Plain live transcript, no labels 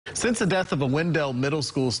Since the death of a Wendell Middle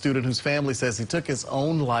School student whose family says he took his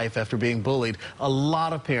own life after being bullied, a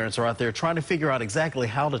lot of parents are out there trying to figure out exactly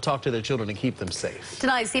how to talk to their children and keep them safe.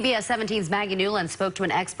 Tonight, CBS 17's Maggie Newland spoke to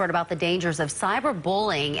an expert about the dangers of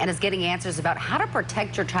cyberbullying and is getting answers about how to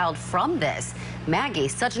protect your child from this. Maggie,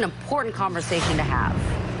 such an important conversation to have.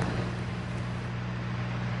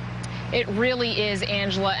 It really is,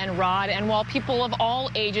 Angela and Rod. And while people of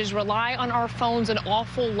all ages rely on our phones an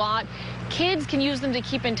awful lot, kids can use them to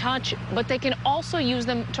keep in touch, but they can also use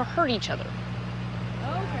them to hurt each other.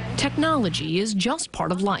 Technology is just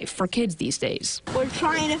part of life for kids these days. We're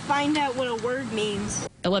trying to find out what a word means.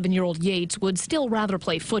 11-year-old Yates would still rather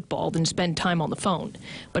play football than spend time on the phone.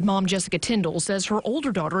 But mom Jessica Tyndall says her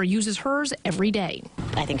older daughter uses hers every day.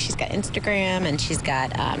 I think she's got Instagram and she's got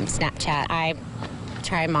Snapchat. I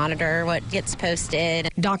try and monitor what gets posted.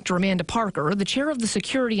 Dr. Amanda Parker, the chair of the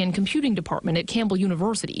Security and Computing Department at Campbell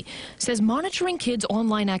University, says monitoring kids'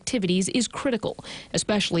 online activities is critical,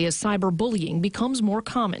 especially as cyberbullying becomes more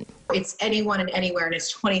common. It's anyone and anywhere, and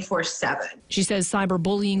it's 24/7. She says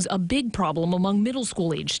cyberbullying's a big problem among middle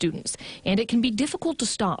school age students, and it can be difficult to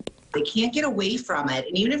stop. They can't get away from it,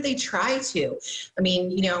 and even if they try to, I mean,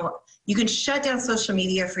 you can shut down social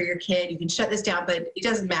media for your kid, you can shut this down, but it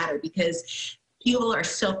doesn't matter because people are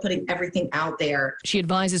still putting everything out there. She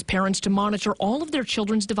advises parents to monitor all of their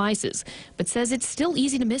children's devices, but says it's still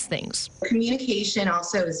easy to miss things. Communication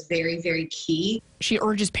also is very, very key. She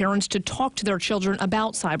urges parents to talk to their children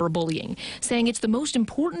about cyberbullying, saying it's the most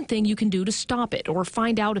important thing you can do to stop it or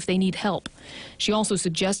find out if they need help. She also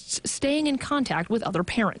suggests staying in contact with other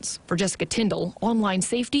parents. For Jessica Tyndall, online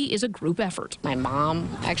safety is a group effort. My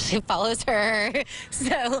mom actually follows her,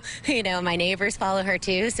 so, my neighbors follow her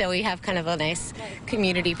too, so we have kind of a nice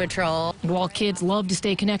community patrol. While kids love to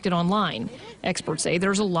stay connected online, experts say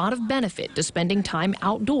there's a lot of benefit to spending time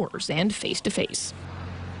outdoors and face-to-face.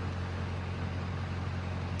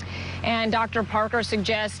 And Dr. Parker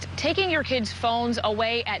suggests taking your kids' phones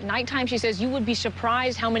away at nighttime. She says you would be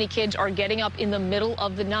surprised how many kids are getting up in the middle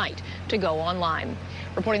of the night to go online.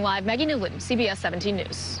 Reporting live, Maggie Newland, CBS 17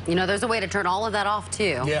 News. There's a way to turn all of that off,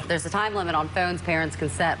 too. Yeah. There's a time limit on phones parents can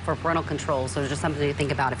set for parental control, so it's just something to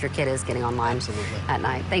think about if your kid is getting online at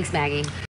night. Thanks, Maggie.